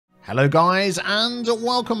Hello guys, and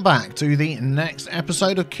welcome back to the next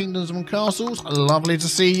episode of Kingdoms and Castles. Lovely to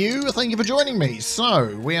see you. Thank you for joining me.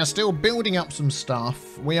 So, we are still building up some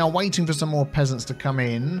stuff. We are waiting for some more peasants to come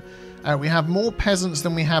in. We have more peasants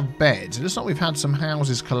than we have beds. It looks like we've had some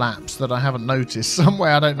houses collapse that I haven't noticed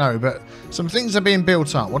somewhere, I don't know, but some things are being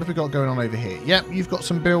built up. What have we got going on over here? Yep, you've got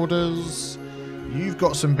some builders. You've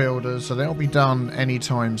got some builders, so they'll be done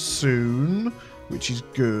anytime soon, which is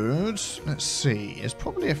good. Let's see. There's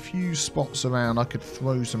probably a few spots around I could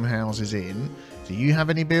throw some houses in. Do you have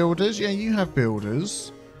any builders? Yeah, you have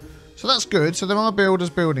builders. So that's good. So there are builders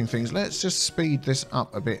building things. Let's just speed this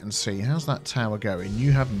up a bit and see. How's that tower going?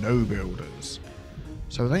 You have no builders.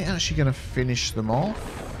 So are they actually going to finish them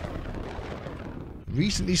off?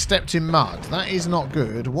 Recently stepped in mud. That is not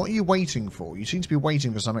good. What are you waiting for? You seem to be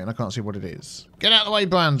waiting for something and I can't see what it is. Get out of the way,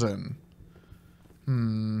 Brandon.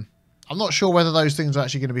 I'm not sure whether those things are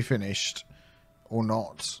actually going to be finished or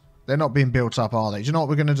not. They're not being built up, are they? Do you know what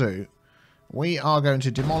we're going to do? We are going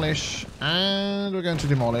to demolish, and we're going to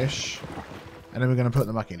demolish, and then we're going to put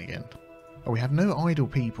them back in again. Oh, we have no idle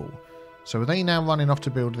people. So are they now running off to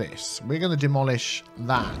build this? We're going to demolish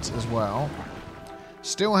that as well.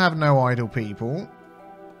 Still have no idle people.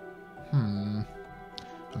 I'm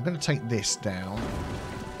going to take this down.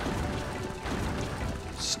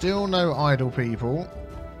 Still no idle people.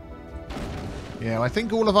 Yeah, I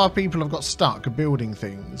think all of our people have got stuck building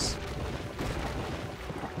things.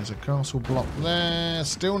 There's a castle block there.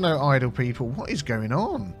 Still no idle people. What is going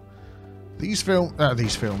on? These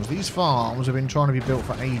farms have been trying to be built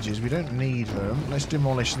for ages. We don't need them. Let's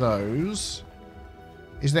demolish those.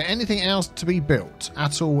 Is there anything else to be built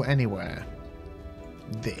at all anywhere?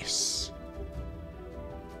 This.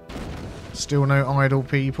 Still no idle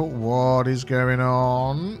people. What is going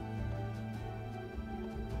on?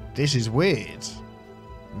 This is weird.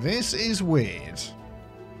 This is weird.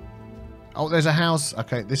 Oh, there's a house.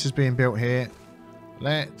 Okay, this is being built here.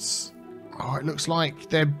 Let's... Oh, it looks like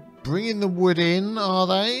they're bringing the wood in, are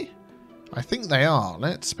they? I think they are.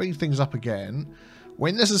 Let's speed things up again.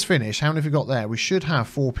 When this is finished, how many have we got there? We should have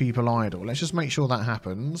 4 people idle. Let's just make sure that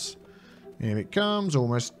happens. Here it comes.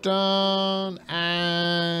 Almost done.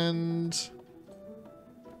 And...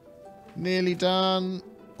 nearly done.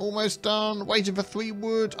 Almost done. Waiting for 3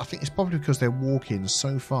 wood. I think it's probably because they're walking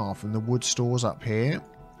so far from the wood stores up here.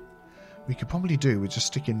 We could probably do with just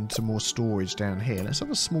sticking some more storage down here. Let's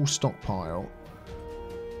have a small stockpile.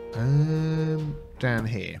 Down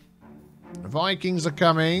here. The Vikings are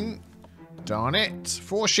coming. Darn it.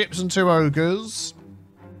 4 ships and 2 ogres.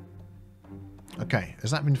 Okay,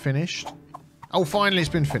 has that been finished? Oh, finally it's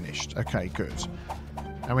been finished. Okay, good.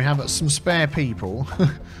 And we have some spare people,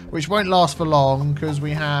 which won't last for long because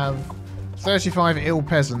we have 35 ill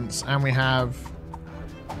peasants and we have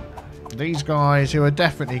these guys who are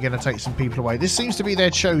definitely going to take some people away. This seems to be their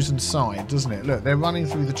chosen side, doesn't it? Look, they're running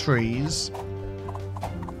through the trees.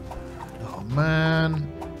 Oh,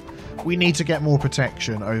 man. We need to get more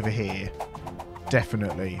protection over here.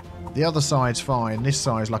 Definitely. The other side's fine. This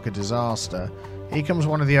side's like a disaster. Here comes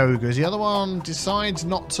one of the ogres. The other one decides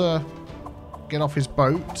not to get off his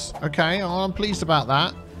boat. Okay, I'm pleased about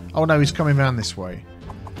that. Oh, no, he's coming around this way.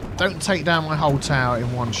 Don't take down my whole tower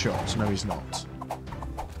in one shot. No, he's not.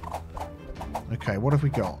 Okay, what have we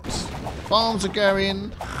got? Farms are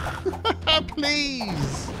going.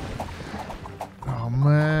 Please. Oh,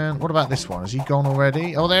 man. What about this one? Has he gone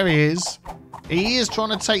already? Oh, there he is. He is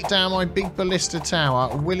trying to take down my big ballista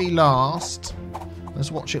tower. Will he last? Let's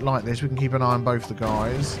watch it like this. We can keep an eye on both the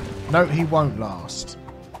guys. No, he won't last.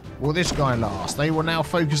 Will this guy last? They will now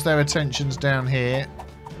focus their attentions down here.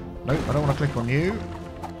 Nope, I don't want to click on you.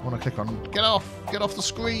 I want to click on... Get off! Get off the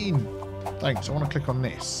screen! Thanks, I want to click on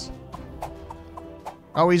this.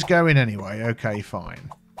 Oh, he's going anyway. Okay,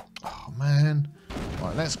 fine. Oh, man.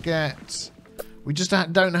 Right, let's get... We just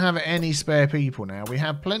don't have any spare people now. We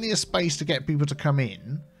have plenty of space to get people to come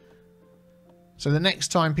in. So the next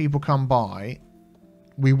time people come by,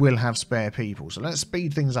 we will have spare people. So let's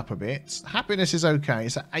speed things up a bit. Happiness is okay.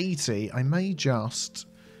 It's at 80. I may just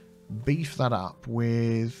beef that up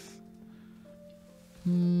with...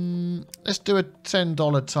 let's do a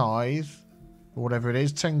 $10 tithe. Or whatever it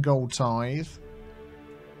is. 10 gold tithe.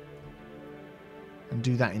 And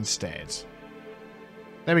do that instead.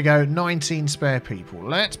 There we go. 19 spare people.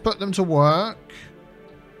 Let's put them to work.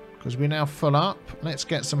 Because we're now full up. Let's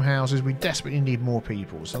get some houses. We desperately need more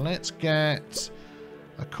people. So let's get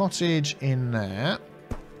a cottage in there.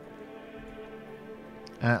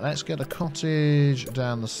 Let's get a cottage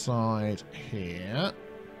down the side here.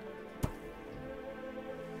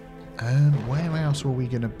 Where else were we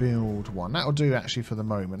going to build one? That'll do actually for the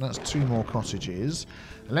moment. That's 2 more cottages.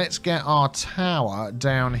 Let's get our tower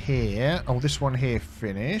down here. Oh, this one here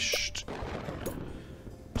finished.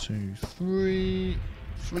 2, 3.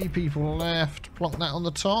 3 people left. Plonk that on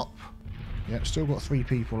the top. Yep, still got 3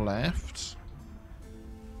 people left.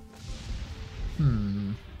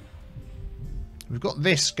 We've got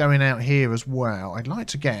this going out here as well. I'd like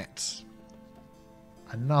to get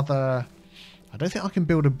another... I don't think I can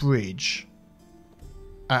build a bridge.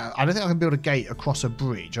 I don't think I can build a gate across a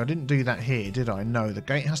bridge. I didn't do that here, did I? No, the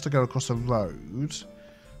gate has to go across a road.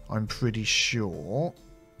 I'm pretty sure.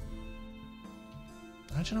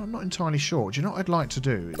 Actually, I'm not entirely sure. Do you know what I'd like to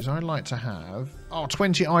do? Is I'd like to have... Oh,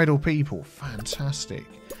 20 idle people. Fantastic.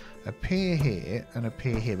 A pier here and a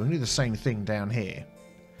pier here. We're going to do the same thing down here.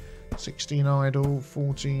 16 idle,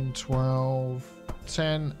 14, 12,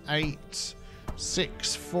 10, 8,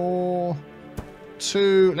 6, 4...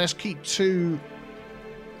 2. Let's keep 2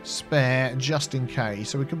 spare just in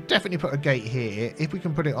case. So we can definitely put a gate here. If we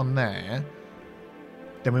can put it on there,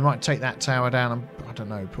 then we might take that tower down and, I don't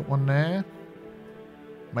know, put one there.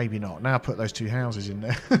 Maybe not. Now put those 2 houses in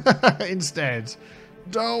there instead.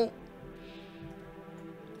 Don't.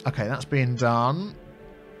 Okay, that's being done.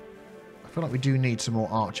 I feel like we do need some more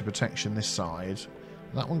archer protection this side.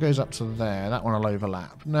 That one goes up to there. That one will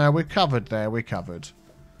overlap. No, we're covered there. We're covered.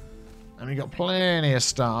 And we've got plenty of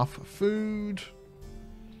stuff. Food.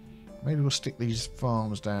 Maybe we'll stick these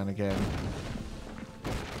farms down again.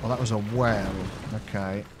 Oh, that was a well.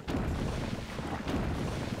 Okay.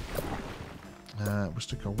 We'll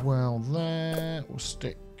stick a well there. We'll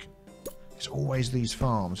stick... It's always these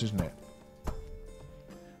farms, isn't it?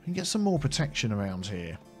 We can get some more protection around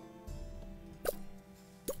here.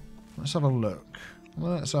 Let's have a look.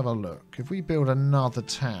 Let's have a look. If we build another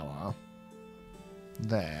tower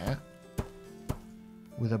there...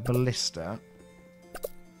 with a ballista.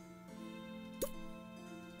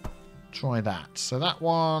 Try that. So that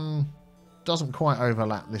one doesn't quite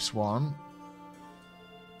overlap this one.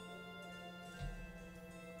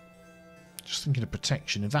 Just thinking of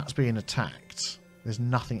protection. If that's being attacked, there's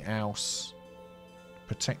nothing else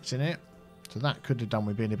protecting it. So that could have done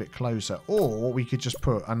with being a bit closer. Or we could just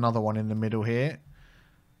put another one in the middle here.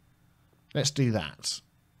 Let's do that.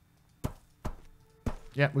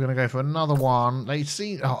 Yep, we're going to go for another one. They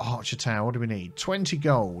see... Oh, Archer Tower, what do we need? 20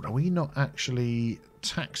 gold. Are we not actually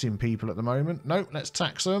taxing people at the moment? Nope, let's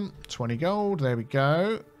tax them. 20 gold, there we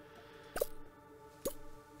go.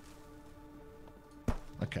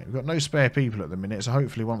 Okay, we've got no spare people at the minute, so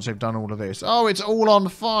hopefully once they've done all of this... Oh, it's all on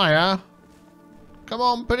fire! Come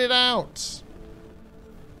on, put it out!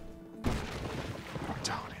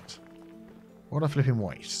 Darn it. What a flipping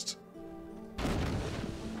waste.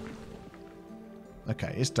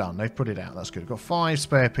 Okay, it's done. They've put it out. That's good. We've got 5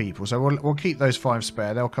 spare people. So we'll keep those 5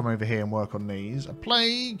 spare. They'll come over here and work on these. A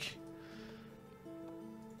plague.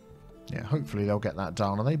 Yeah, hopefully they'll get that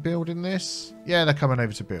done. Are they building this? Yeah, they're coming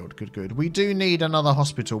over to build. Good, good. We do need another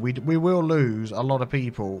hospital. We will lose a lot of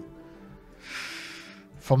people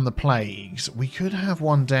from the plagues. We could have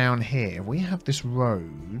one down here. We have this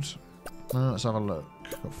road. Let's have a look.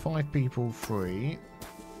 Got 5 people free.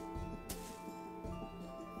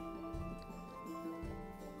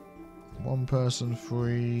 One person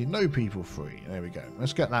free, no people free. There we go.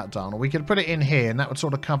 Let's get that done. Or we could put it in here and that would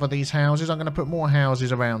sort of cover these houses. I'm going to put more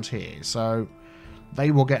houses around here. So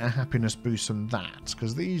they will get a happiness boost from that.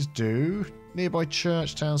 Because these do. Nearby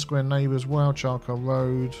church, town square, neighbours, wild charcoal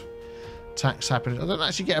road, tax happiness. I don't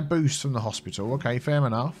actually get a boost from the hospital. Okay, fair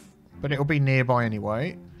enough. But it'll be nearby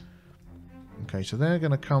anyway. Okay, so they're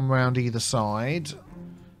going to come round either side.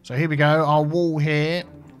 So here we go. Our wall here.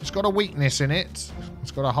 It's got a weakness in it. It's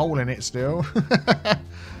got a hole in it still.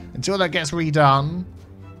 Until that gets redone.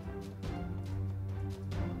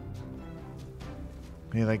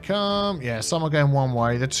 Here they come. Yeah, some are going one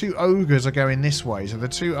way. The 2 ogres are going this way. So the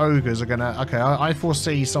 2 ogres are going to... Okay, I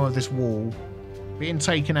foresee some of this wall being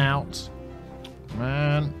taken out.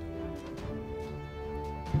 Man.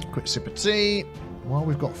 Quick sip of tea. Well,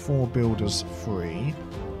 we've got 4 builders free.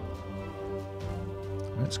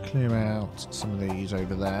 Let's clear out some of these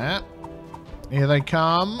over there. Here they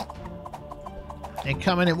come. They're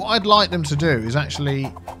coming in. What I'd like them to do is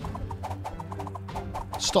actually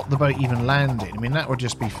stop the boat even landing. I mean, that would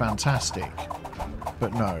just be fantastic.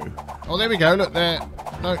 But no. Oh, there we go. Look there.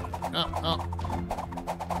 No.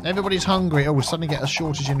 Up. Everybody's hungry. Oh, we suddenly get a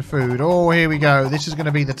shortage in food. Oh, here we go. This is going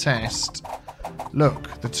to be the test.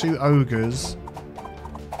 Look, the 2 ogres...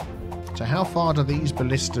 So how far do these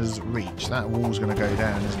ballistas reach? That wall's going to go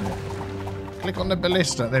down, isn't it? Click on the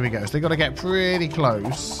ballista. There we go. So they've got to get pretty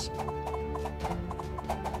close.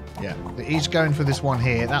 Yeah, he's going for this one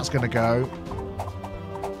here. That's going to go.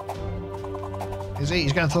 Is he?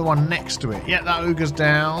 He's going for the one next to it. Yeah, that ogre's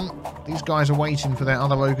down. These guys are waiting for their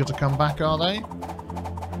other ogre to come back, are they?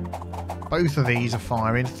 Both of these are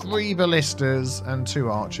firing. 3 ballistas and 2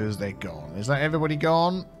 archers. They're gone. Is that everybody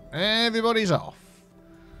gone? Everybody's off.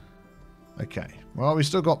 Okay. Well, we've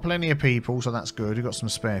still got plenty of people, so that's good. We've got some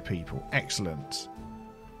spare people. Excellent.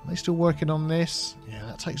 Are they still working on this? Yeah,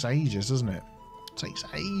 that takes ages, doesn't it? It takes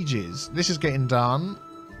ages. This is getting done.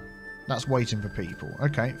 That's waiting for people.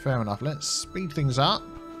 Okay, fair enough. Let's speed things up.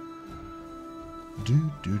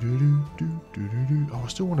 Oh, I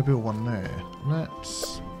still want to build one there.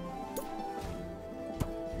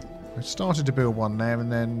 I started to build one there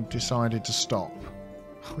and then decided to stop.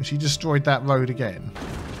 Oh, she destroyed that road again.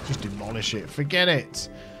 Just demolish it. Forget it.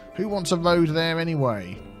 Who wants a road there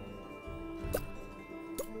anyway?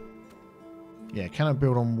 Yeah, cannot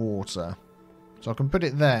build on water. So I can put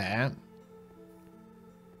it there.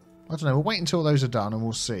 I don't know. We'll wait until those are done and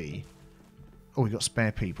we'll see. Oh, we've got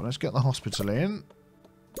spare people. Let's get the hospital in.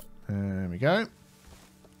 There we go.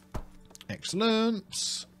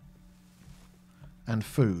 Excellent. And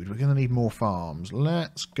food. We're going to need more farms.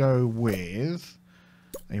 Let's go with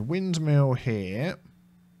a windmill here.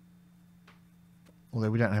 Although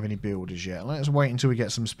we don't have any builders yet. Let's wait until we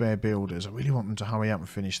get some spare builders. I really want them to hurry up and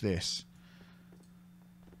finish this.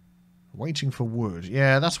 Waiting for wood.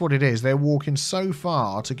 Yeah, that's what it is. They're walking so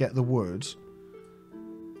far to get the wood.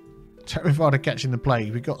 Terrified of catching the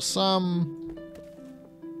plague. We've got some...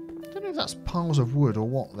 I don't know if that's piles of wood or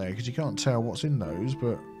what there, because you can't tell what's in those,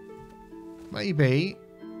 but... Maybe.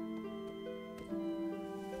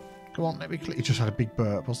 Come on, let me click. He just had a big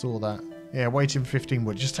burp. I saw that. Yeah, waiting for 15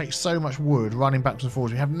 wood. It just takes so much wood running backwards and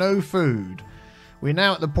forwards. We have no food. We're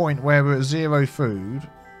now at the point where we're at 0 food.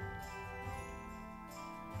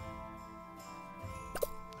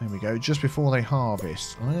 There we go. Just before they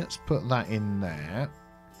harvest. Let's put that in there.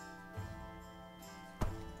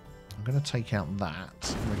 I'm going to take out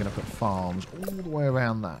that. And we're going to put farms all the way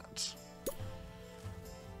around that.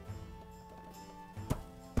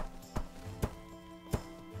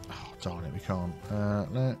 Darn it, we can't.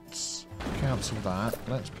 Let's cancel that.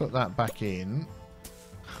 Let's put that back in.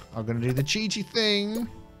 I'm going to do the cheaty thing.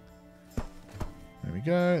 There we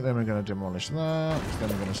go. Then we're going to demolish that. Then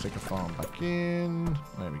we're going to stick a farm back in.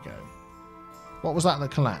 There we go. What was that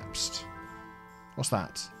collapsed? What's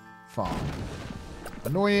that? Farm.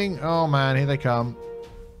 Annoying. Oh, man. Here they come.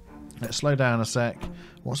 Let's slow down a sec.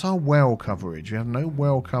 What's our well coverage? We have no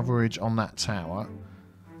well coverage on that tower.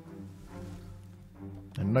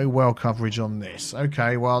 And no well coverage on this.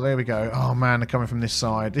 Okay, well, there we go. Oh, man, they're coming from this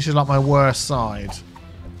side. This is like my worst side.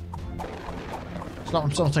 It's like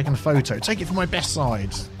I'm sort of taking a photo. Take it from my best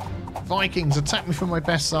side. Vikings, attack me from my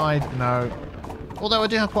best side. No. Although I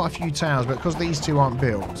do have quite a few towers, but because these two aren't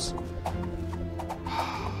built,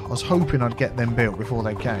 I was hoping I'd get them built before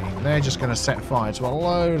they came. They're just going to set fire to a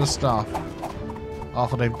load of stuff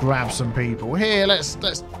after they've grabbed some people. Here, let's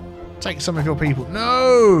take some of your people.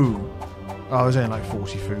 No! Oh, there's only like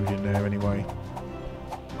 40 food in there anyway.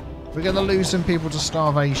 We're going to lose some people to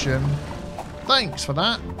starvation. Thanks for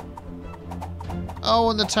that. Oh,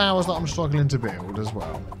 and the towers that I'm struggling to build as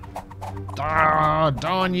well. Ah,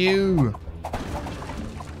 darn you.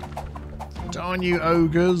 Darn you,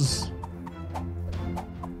 ogres.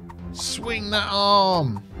 Swing that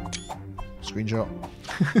arm. Screenshot.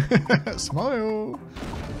 Smile.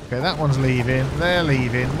 Okay, that one's leaving. They're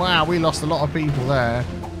leaving. Wow, we lost a lot of people there.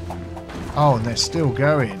 Oh, and they're still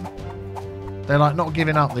going. They're like not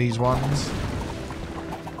giving up, these ones.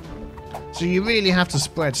 So you really have to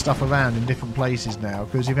spread stuff around in different places now,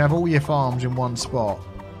 because if you have all your farms in one spot,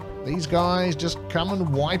 these guys just come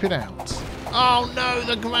and wipe it out. Oh no,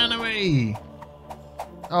 the granary!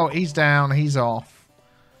 Oh, he's down, he's off.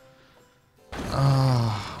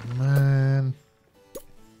 Oh, man.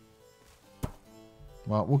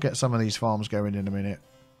 Well, we'll get some of these farms going in a minute.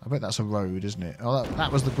 I bet that's a road, isn't it? Oh,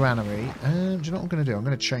 that was the granary. Do you know what I'm going to do? I'm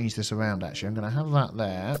going to change this around, actually. I'm going to have that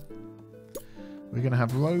there. We're going to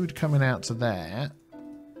have road coming out to there.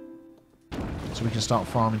 So we can start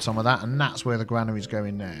farming some of that. And that's where the granary's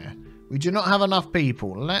going there. We do not have enough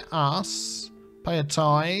people. Let us pay a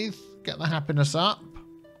tithe. Get the happiness up.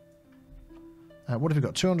 What have we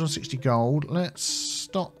got? 260 gold. Let's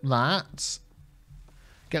stop that.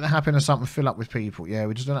 Get the happiness up and fill up with people. Yeah,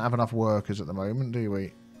 we just don't have enough workers at the moment, do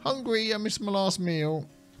we? Hungry, I missed my last meal.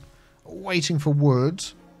 Waiting for wood.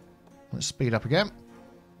 Let's speed up again.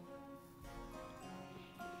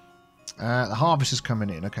 The harvest is coming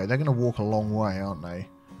in. Okay, they're going to walk a long way, aren't they?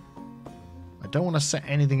 I don't want to set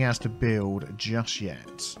anything else to build just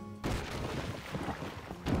yet.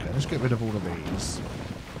 Okay, let's get rid of all of these.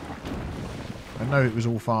 I know it was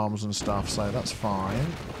all farms and stuff, so that's fine.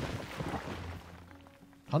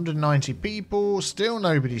 190 people, still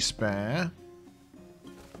nobody spare.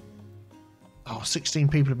 Oh, 16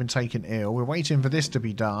 people have been taken ill. We're waiting for this to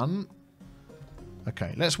be done.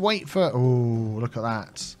 Okay, let's wait for... Oh, look at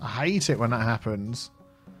that. I hate it when that happens.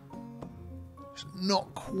 It's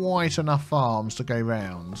not quite enough farms to go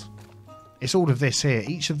round. It's all of this here.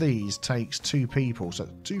 Each of these takes 2 people. So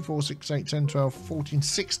 2, 4, 6, 8, 10, 12, 14,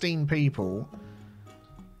 16 people.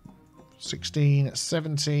 16,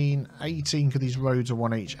 17, 18, because these roads are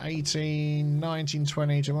 1 each. 18, 19,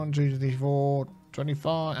 20, 21, 22, 24,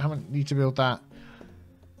 25. How many need to build that?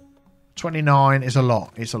 29 is a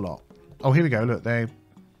lot. It's a lot. Oh, here we go. Look, they're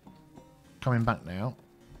coming back now.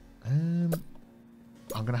 I'm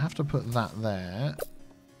going to have to put that there.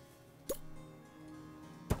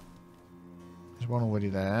 There's one already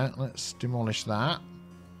there. Let's demolish that.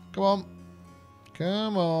 Come on.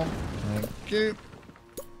 Come on. Thank you.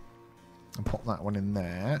 And pop that one in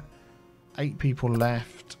there. 8 people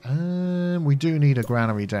left. We do need a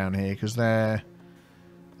granary down here because they're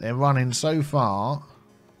running so far.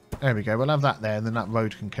 There we go. We'll have that there, and then that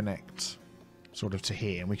road can connect sort of to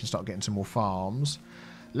here, and we can start getting some more farms.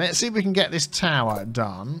 Let's see if we can get this tower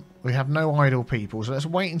done. We have no idle people, so let's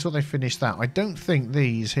wait until they finish that. I don't think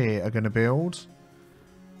these here are going to build.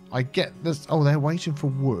 I get this. Oh, they're waiting for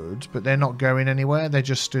wood, but they're not going anywhere. They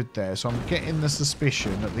just stood there. So I'm getting the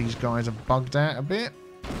suspicion that these guys are bugged out a bit.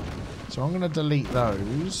 So I'm going to delete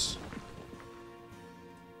those.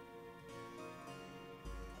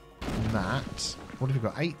 And that. What have we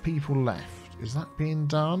got? 8 people left. Is that being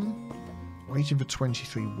done? Waiting for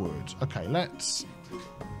 23 wood. Okay, let's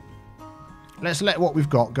let what we've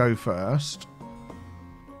got go first.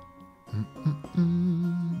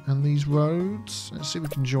 And these roads. Let's see if we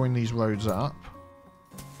can join these roads up.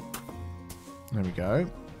 There we go.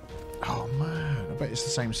 Oh, man. I bet it's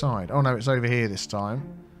the same side. Oh, no, it's over here this time.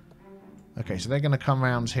 Okay, so they're going to come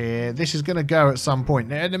around here. This is going to go at some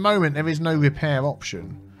point. At the moment, there is no repair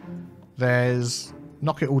option. There's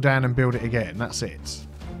knock it all down and build it again. That's it.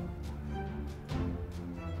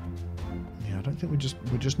 Yeah, I don't think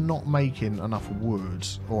we're just not making enough wood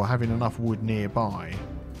or having enough wood nearby.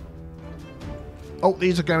 Oh,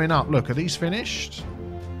 these are going up. Look, are these finished?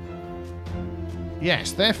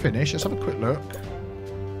 Yes, they're finished. Let's have a quick look.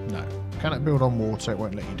 No. Cannot build on water. It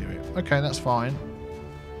won't let you do it. Okay, that's fine.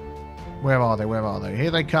 Where are they? Where are they?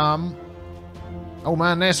 Here they come. Oh,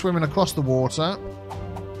 man, they're swimming across the water.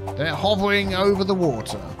 They're hovering over the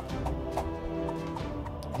water.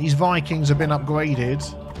 These Vikings have been upgraded.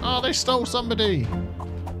 Oh, they stole somebody.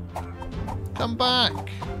 Come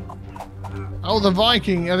back. Oh, the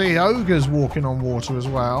Viking, the Ogres walking on water as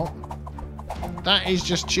well. That is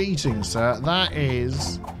just cheating, sir. That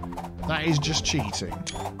is just cheating.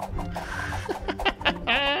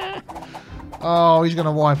 Oh, he's going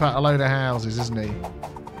to wipe out a load of houses, isn't he?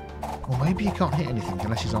 Or maybe he can't hit anything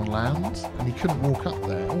unless he's on land. And he couldn't walk up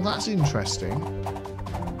there. Oh, that's interesting.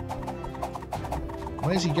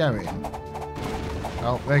 Where's he going?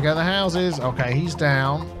 Oh, there go the houses. Okay, he's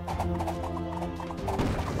down.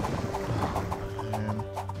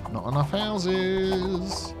 Not enough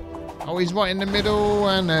houses. Oh, he's right in the middle,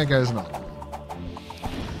 and there goes another one.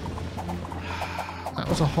 That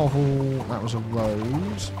was a hovel. That was a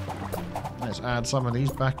road. Let's add some of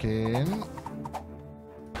these back in.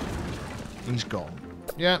 He's gone.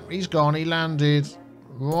 Yeah, he's gone. He landed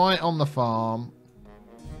right on the farm.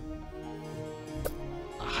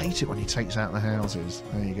 I hate it when he takes out the houses.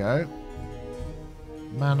 There you go.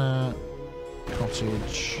 Manor.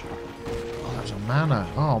 Cottage. Oh, that was a manor.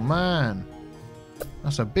 Oh, man.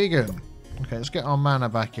 That's a big one. Okay, let's get our manor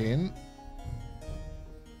back in.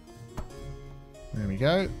 There we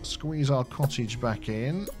go. Squeeze our cottage back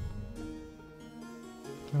in.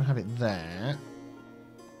 I'm going to have it there.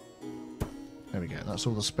 There we go. That's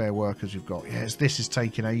all the spare workers we've got. Yes, this is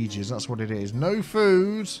taking ages. That's what it is. No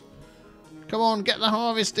food. Come on, get the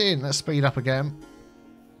harvest in. Let's speed up again.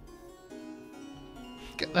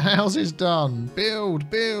 Get the houses done. Build,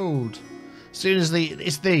 build. As soon as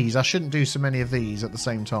it's these. I shouldn't do so many of these at the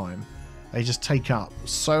same time. They just take up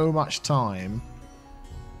so much time.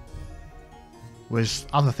 Whereas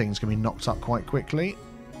other things can be knocked up quite quickly.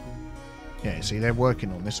 Yeah, see, they're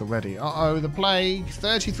working on this already. Uh-oh, the plague.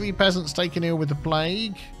 33 peasants taken ill with the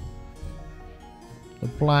plague. The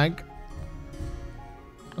plague.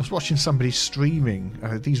 I was watching somebody streaming.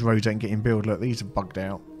 These roads ain't getting built. Look, these are bugged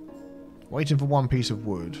out. Waiting for one piece of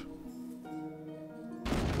wood.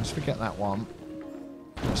 Let's forget that one.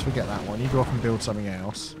 Let's forget that one. You go off and build something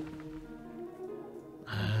else.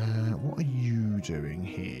 What are you doing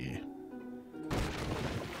here?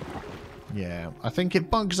 Yeah, I think it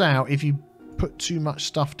bugs out if you put too much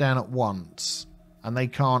stuff down at once. And they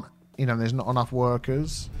can't, you know, there's not enough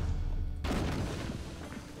workers.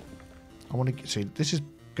 I want to see, this is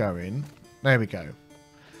going. There we go.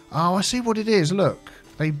 Oh, I see what it is. Look,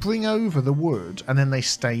 they bring over the wood and then they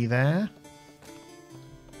stay there.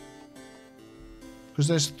 Because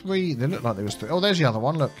there's 3, they look like there was 3. Oh, there's the other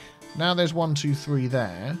one, look. Now there's 1, 2, 3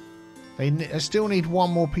 there. They still need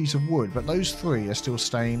 1 more piece of wood, but those 3 are still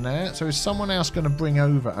staying there. So is someone else going to bring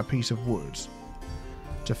over a piece of wood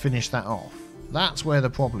to finish that off? That's where the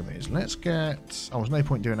problem is. Let's get... Oh, there's no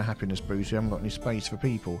point doing a happiness boost. We haven't got any space for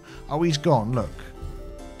people. Oh, he's gone. Look.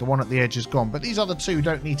 The one at the edge is gone. But these other 2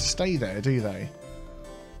 don't need to stay there, do they?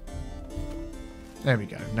 There we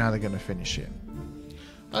go. Now they're going to finish it.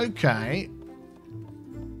 Okay.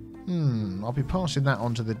 I'll be passing that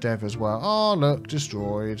on to the dev as well. Oh, look.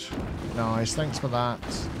 Destroyed. Nice. Thanks for that.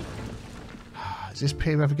 Does this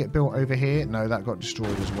pier ever get built over here? No, that got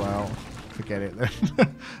destroyed as well. Forget it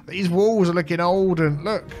then. These walls are looking old and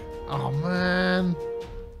look. Oh man.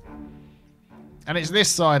 And it's this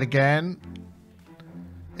side again.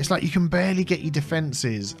 It's like you can barely get your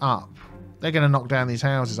defences up. They're going to knock down these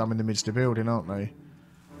houses I'm in the midst of building, aren't they?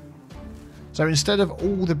 So instead of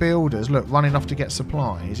all the builders, look, running off to get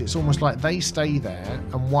supplies, it's almost like they stay there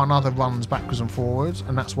and one other runs backwards and forwards,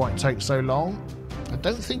 and that's why it takes so long. I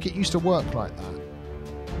don't think it used to work like that.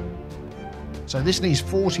 So this needs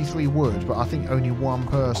 43 wood, but I think only 1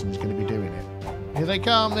 person is going to be doing it. Here they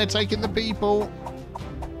come. They're taking the people.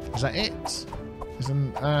 Is that it?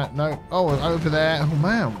 Isn't... no. Oh, over there. Oh,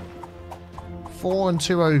 man. 4 and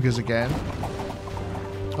 2 ogres again.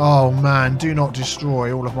 Oh, man. Do not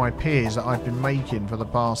destroy all of my piers that I've been making for the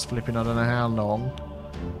past flipping I don't know how long.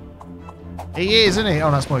 He is, isn't he? Oh,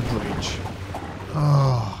 that's my bridge.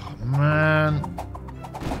 Oh, man.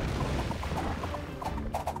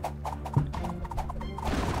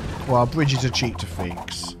 Well, bridges are cheap to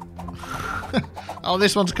fix. Oh,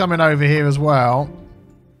 this one's coming over here as well.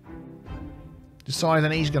 Deciding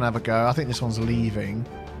he's going to have a go. I think this one's leaving.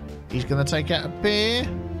 He's going to take out a pier.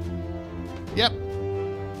 Yep.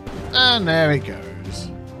 And there it goes.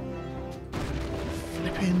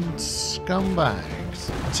 Flipping scumbags.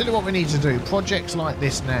 I'll tell you what we need to do. Projects like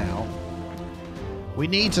this now. We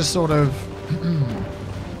need to sort of...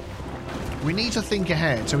 we need to think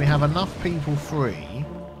ahead so we have enough people free.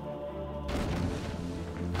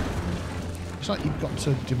 It's like you've got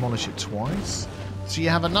to demolish it twice. So you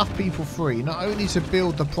have enough people free, not only to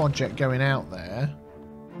build the project going out there.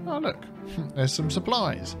 Oh, look. There's some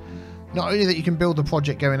supplies. Not only that you can build the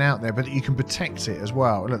project going out there, but that you can protect it as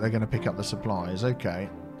well. Look, they're going to pick up the supplies. Okay.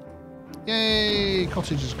 Yay!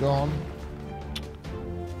 Cottage is gone.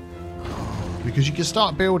 Because you can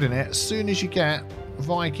start building it as soon as you get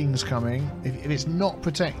Vikings coming. If it's not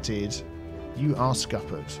protected, you are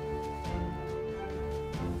scuppered.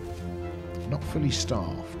 Not fully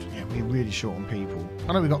staffed. Yeah, we're really short on people.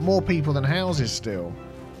 I know we've got more people than houses still.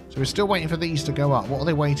 So we're still waiting for these to go up. What are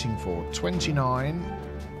they waiting for? 29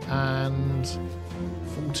 and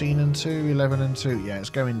 14 and 2, 11 and 2. Yeah, it's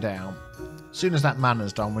going down. As soon as that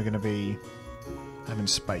manor's done, we're going to be having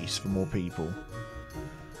space for more people.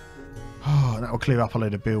 Oh, and that will clear up a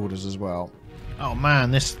load of builders as well. Oh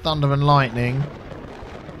man, this thunder and lightning.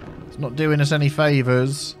 It's not doing us any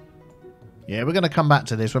favours. Yeah, we're going to come back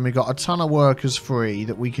to this when we've got a ton of workers free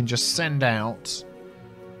that we can just send out.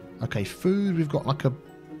 Okay, food. We've got like a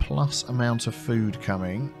plus amount of food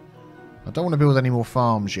coming. I don't want to build any more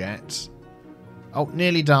farms yet. Oh,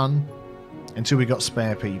 nearly done. Until we got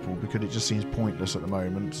spare people, because it just seems pointless at the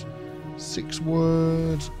moment. 6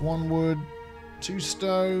 wood, 1 wood, 2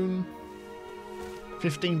 stone,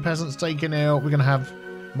 15 peasants taken out. We're going to have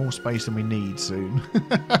more space than we need soon.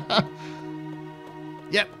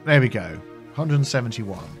 Yep, there we go.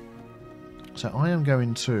 171. So I am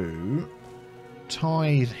going to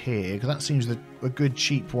tithe here, because that seems a good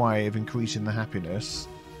cheap way of increasing the happiness.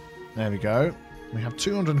 There we go. We have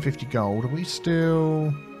 250 gold. Are we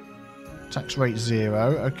still... Tax rate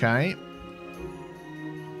 0. Okay.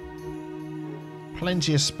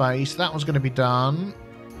 Plenty of space. That one's going to be done.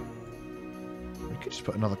 We could just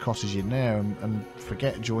put another cottage in there and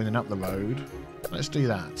forget joining up the road. Let's do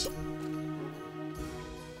that.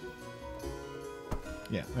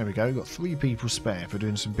 Yeah, there we go. We've got 3 people spare for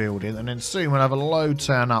doing some building. And then soon we'll have a load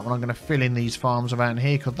turn up and I'm going to fill in these farms around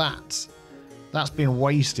here, because that's being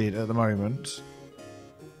wasted at the moment.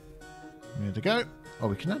 There we go. Oh,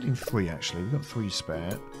 we can add in 3 actually. We've got 3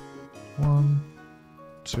 spare. 1,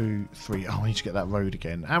 2, 3. Oh, we need to get that road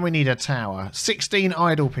again. And we need a tower. 16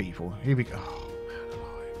 idle people. Here we go. Oh, man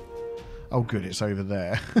alive. Oh, good, it's over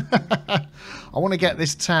there. I want to get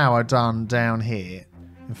this tower done down here.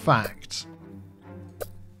 In fact,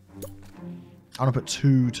 I want to put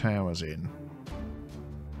 2 towers in.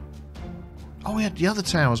 Oh, yeah, the other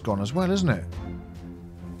tower's gone as well, isn't it?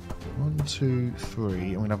 1, 2, 3.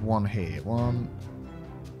 I'm going to have 1 here. 1,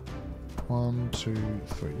 2,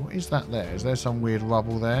 3. What is that there? Is there some weird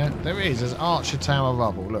rubble there? There is. There's Archer Tower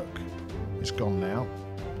rubble. Look. It's gone now.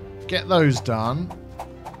 Get those done.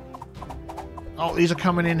 Oh, these are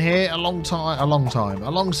coming in here a long time.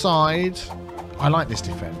 Alongside. I like this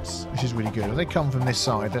defense. This is really good. If they come from this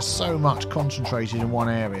side, there's so much concentrated in one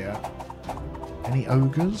area. Any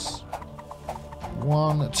ogres?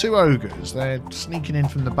 1, 2 ogres. They're sneaking in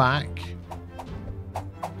from the back.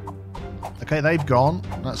 Okay, they've gone.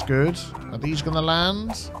 That's good. Are these going to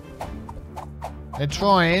land? They're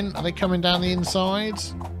trying. Are they coming down the inside?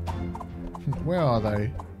 Where are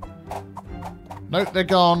they? Nope, they're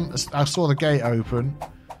gone. I saw the gate open.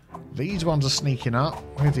 These ones are sneaking up.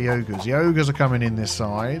 Where are the ogres? The ogres are coming in this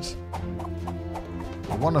side.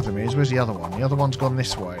 Well, one of them is. Where's the other one? The other one's gone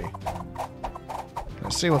this way.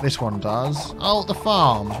 Let's see what this one does. Oh, the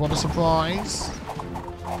farms. What a surprise.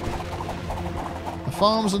 The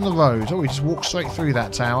farms and the roads. Oh, he just walked straight through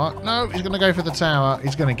that tower. No, he's going to go for the tower.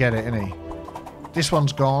 He's going to get it, isn't he? This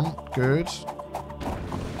one's gone. Good.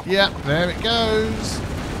 Yep, there it goes.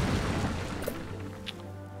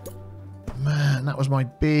 Man, that was my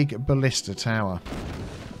big ballista tower.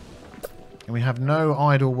 And we have no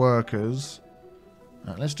idle workers.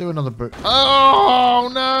 Right, let's do another book. Oh,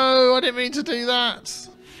 no! I didn't mean to do that.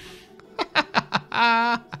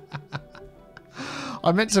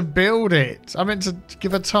 I meant to build it. I meant to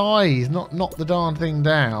give a tithe, not knock the darn thing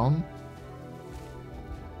down.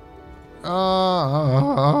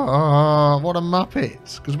 Oh, what a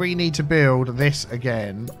muppet. Because we need to build this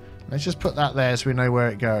again. Let's just put that there so we know where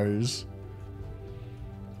it goes.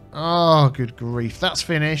 Oh, good grief. That's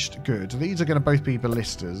finished. Good. These are going to both be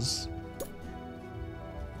ballistas.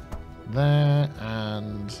 There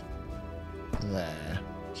and there.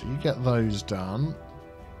 So you get those done.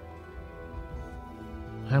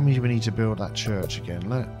 How many do we need to build that church again?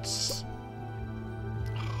 Let's...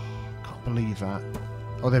 can't believe that.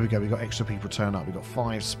 Oh, there we go. We've got extra people turn up. We've got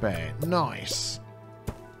 5 spare. Nice.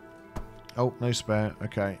 Oh, no spare.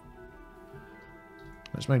 Okay.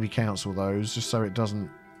 Let's maybe cancel those just so it doesn't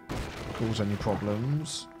cause any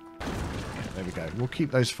problems. There we go. We'll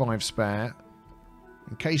keep those 5 spare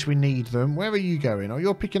in case we need them. Where are you going? Oh,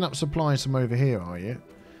 you're picking up supplies from over here, are you?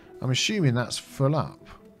 I'm assuming that's full up.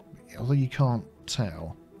 Although you can't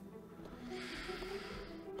tell.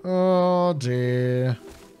 Oh, dear.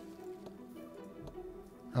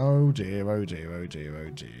 Oh, dear, oh, dear, oh, dear, oh,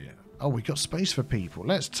 dear. Oh, we've got space for people.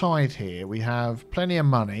 Let's tithe here. We have plenty of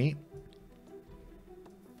money.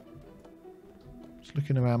 Just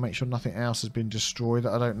looking around, make sure nothing else has been destroyed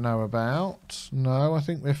that I don't know about. No, I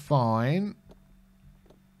think we're fine.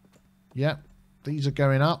 Yep, these are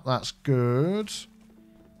going up. That's good.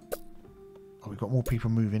 Oh, we've got more people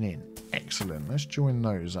moving in. Excellent. Let's join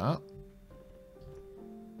those up.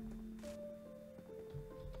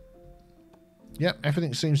 Yep,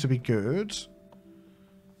 everything seems to be good.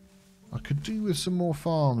 I could do with some more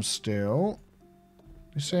farms still.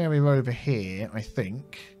 This area over here, I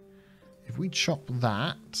think. If we chop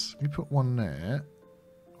that, we put one there.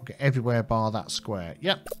 We'll get everywhere bar that square.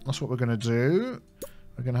 Yep, that's what we're going to do.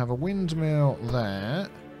 We're going to have a windmill there.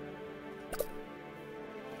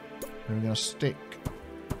 And we're going to stick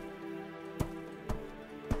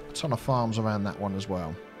a ton of farms around that one as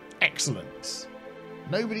well. Excellent.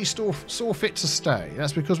 Nobody saw fit to stay.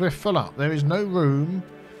 That's because we're full up. There is no room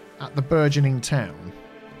at the burgeoning town.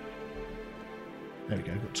 There we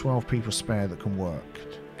go. We've got 12 people spare that can work.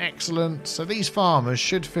 Excellent. So these farmers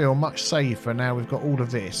should feel much safer now we've got all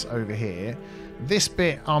of this over here. This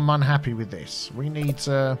bit, I'm unhappy with this. We need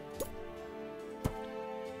to...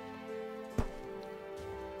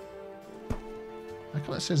 How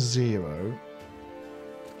come it says 0?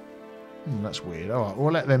 That's weird. Alright,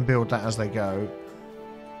 we'll let them build that as they go.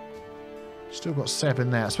 Still got 7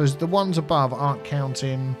 there. I suppose the ones above aren't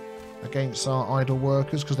counting against our idle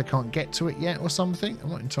workers because they can't get to it yet or something. I'm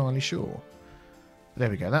not entirely sure. There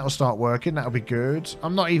we go. That'll start working. That'll be good.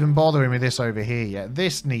 I'm not even bothering with this over here yet.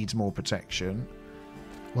 This needs more protection.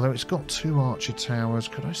 Although it's got 2 archer towers.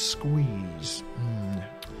 Could I squeeze?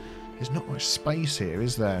 There's not much space here,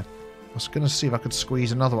 is there? I was going to see if I could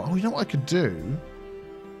squeeze another one. Oh, you know what I could do?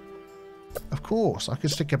 Of course. I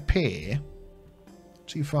could stick a pier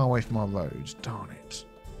too far away from our roads. Darn it.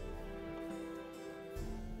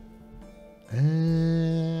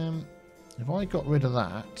 If I got rid of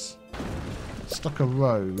that... Stuck a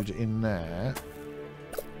road in there.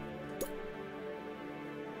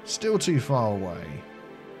 Still too far away.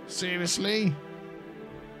 Seriously?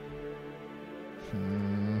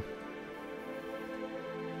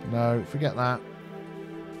 No, forget that.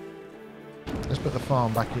 Let's put the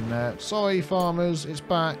farm back in there. Sorry, farmers, it's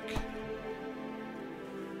back.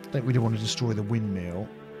 Don't really want to destroy the windmill.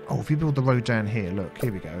 Oh, if you build the road down here, look,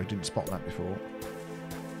 here we go. I didn't spot that before.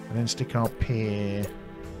 And then stick our pier.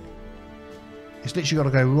 It's literally got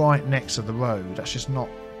to go right next to the road. That's just not...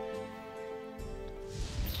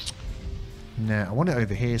 No, I want it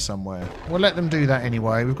over here somewhere. We'll let them do that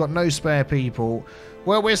anyway. We've got no spare people.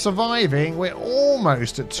 Well, we're surviving. We're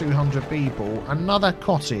almost at 200 people. Another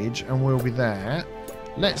cottage and we'll be there.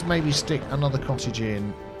 Let's maybe stick another cottage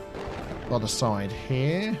in by the side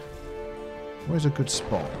here. Where's a good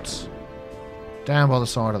spot? Down by the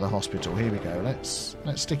side of the hospital. Here we go. Let's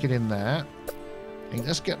stick it in there.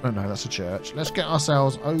 Let's get... No, that's a church. Let's get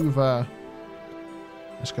ourselves over...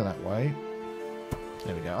 Let's go that way.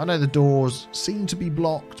 There we go. I know the doors seem to be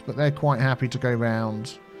blocked, but they're quite happy to go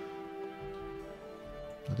round.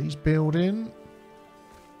 Are these building?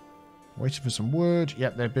 Waiting for some wood.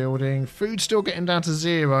 Yep, they're building. Food's still getting down to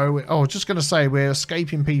 0. Oh, I was just going to say we're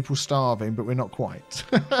escaping people starving, but we're not quite.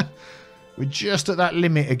 We're just at that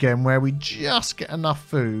limit again where we just get enough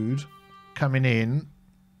food coming in.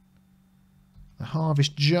 The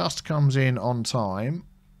harvest just comes in on time.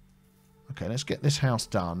 Okay, let's get this house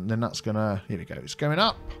done. Then that's going to... Here we go. It's going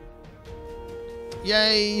up.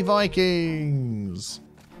 Yay, Vikings!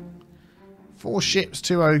 4 ships,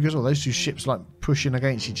 2 ogres. Oh, those 2 ships like pushing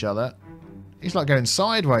against each other. It's like going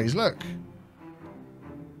sideways, look.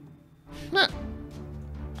 Nah.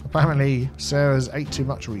 Apparently, Sarah's ate too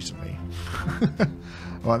much recently.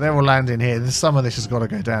 Right, they're all landing here. Some of this has got to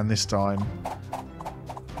go down this time.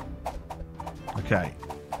 Okay.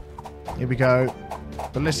 Here we go.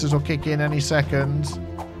 Ballistas will kick in any second.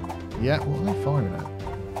 Yeah, what are they firing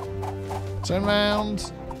at? Turn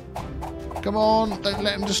round. Come on, don't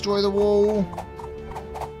let him destroy the wall.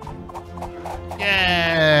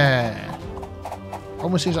 Yeah!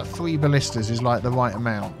 Almost seems like 3 ballistas is like the right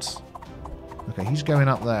amount. Okay, he's going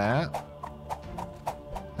up there.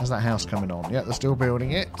 How's that house coming on? Yeah, they're still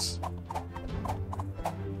building it.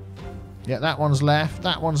 Yeah, that one's left.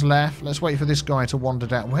 That one's left. Let's wait for this guy to wander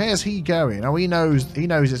down. Where's he going? Oh, he knows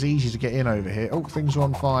it's easy to get in over here. Oh, things are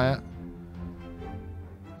on fire.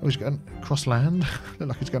 Oh, he's going across land. Look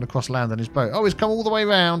like he's going across land on his boat. Oh, he's come all the way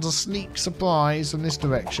around. A sneak surprise from this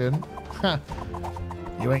direction. Ha!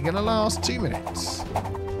 You ain't going to last 2 minutes.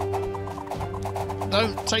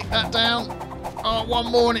 Don't take that down. Oh,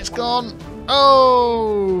 one more and it's gone.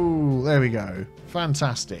 Oh! There we go.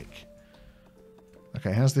 Fantastic.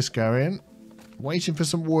 Okay, how's this going? Waiting for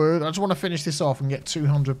some wood. I just want to finish this off and get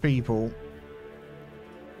 200 people.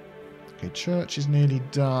 Okay, church is nearly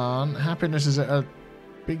done. Happiness is at a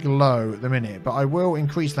big low at the minute, but I will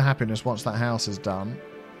increase the happiness once that house is done.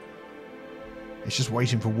 It's just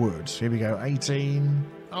waiting for wood. Here we go, 18.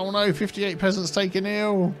 Oh no, 58 peasants taken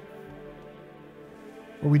ill.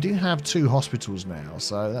 Well, we do have 2 hospitals now,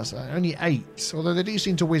 so that's only 8. Although they do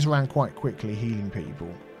seem to whiz around quite quickly, healing people.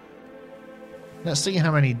 Let's see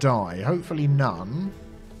how many die. Hopefully none.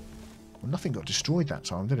 Well, nothing got destroyed that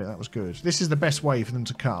time, did it? That was good. This is the best way for them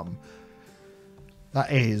to come.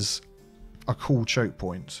 That is a cool choke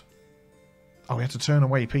point. Oh, we had to turn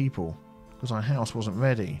away people because our house wasn't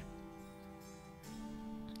ready.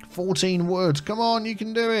 14 wood. Come on, you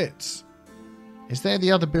can do it. Is there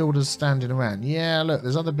the other builders standing around? Yeah, look,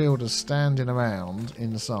 there's other builders standing around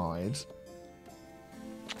inside.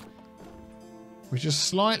 Which is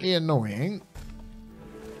slightly annoying.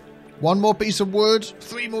 1 more piece of wood.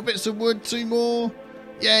 3 more bits of wood. 2 more.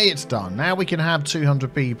 Yay, it's done. Now we can have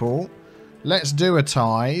 200 people. Let's do a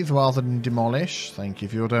tithe rather than demolish. Thank you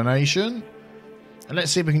for your donation. And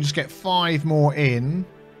let's see if we can just get 5 more in.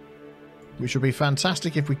 Which would be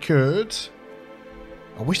fantastic if we could.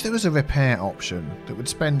 I wish there was a repair option that would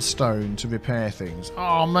spend stone to repair things.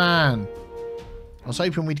 Oh, man. I was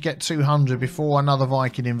hoping we'd get 200 before another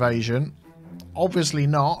Viking invasion. Obviously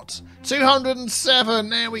not. 207.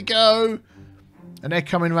 There we go. And they're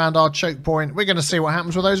coming around our choke point. We're going to see what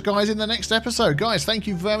happens with those guys in the next episode. Guys, thank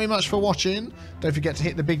you very much for watching. Don't forget to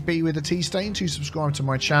hit the big B with the T stain to subscribe to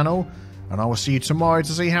my channel. And I will see you tomorrow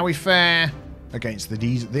to see how we fare against the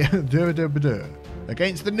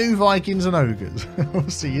new Vikings and Ogres. I'll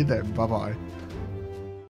see you then. Bye-bye.